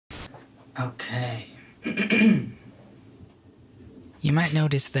Okay. You might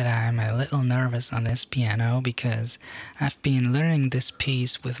notice that I'm a little nervous on this piano because I've been learning this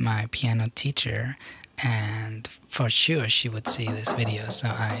piece with my piano teacher, and for sure she would see this video, so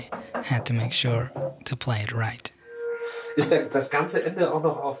I had to make sure to play it right. Ist das ganze Ende auch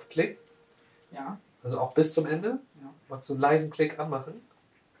noch auf Klick? Ja. Also auch bis zum Ende? Ja. Magst du einen leisen Klick anmachen?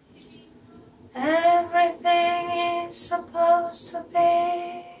 Everything is supposed to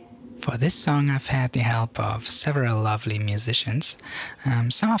be. For this song I've had the help of several lovely musicians.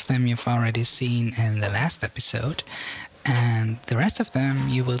 Some of them you've already seen in the last episode, and the rest of them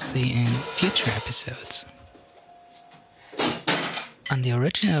you will see in future episodes. On the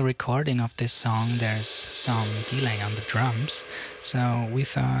original recording of this song there's some delay on the drums, so we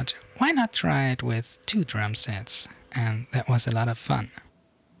thought, why not try it with 2 drum sets? And that was a lot of fun.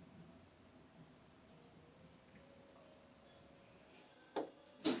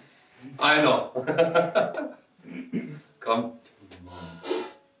 Einer. Komm.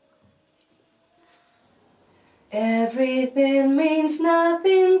 Everything means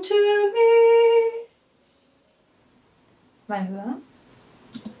nothing to me. Mal höher.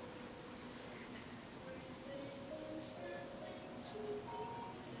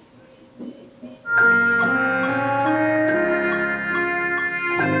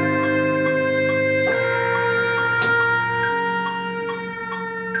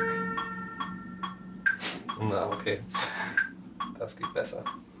 Na, okay. Das geht besser.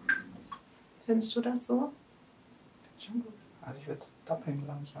 Findest du das so? Schon gut. Also ich würde es doppeln,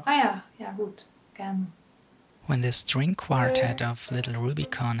 glaube ich auch. Ah ja, ja gut, gerne. When the string quartet of Little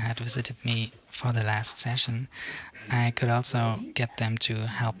Rubicon had visited me for the last session, I could also get them to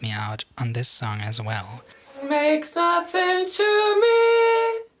help me out on this song as well. Makes nothing to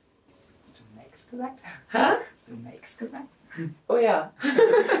me. Hast du Makes gesagt? Hä? Hast du Makes gesagt? Oh ja.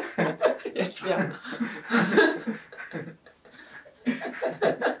 Jetzt ja.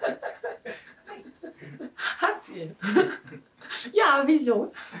 Hat sie. Ja,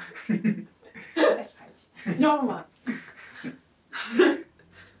 wieso? Nochmal.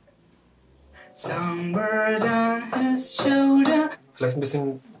 Songbird on his shoulder. Vielleicht ein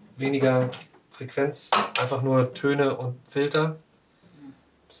bisschen weniger Frequenz, einfach nur Töne und Filter. Ein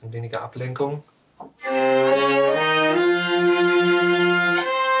bisschen weniger Ablenkung.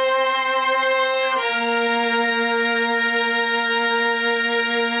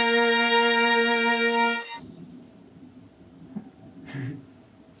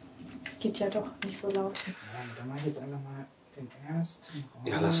 Geht ja doch nicht so laut. Ja, dann mache ich jetzt einfach mal den ersten Raum.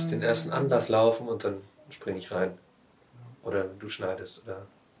 Ja, lass den ersten Anlass laufen und dann springe ich rein. Oder du schneidest, oder?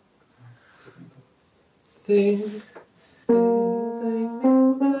 Thing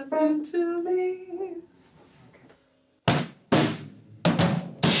means nothing to me.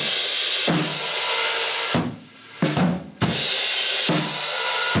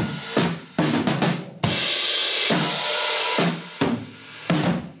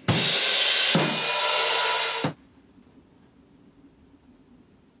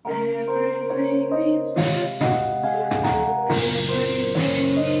 Everything means nothing to me. Everything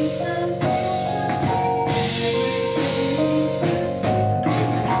means nothing to me. Everything means nothing.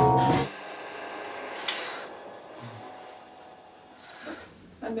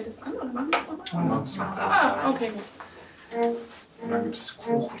 Hören wir das an oder machen wir das nochmal? Ah, okay, gut. Und dann gibt es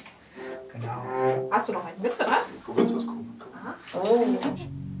Kuchen. Genau. Hast du noch einen mitgebracht? Geburtstagskuchen. Oh.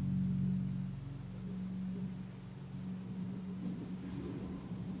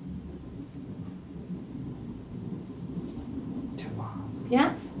 Tja, wow.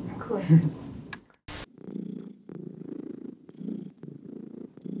 Ja? Cool.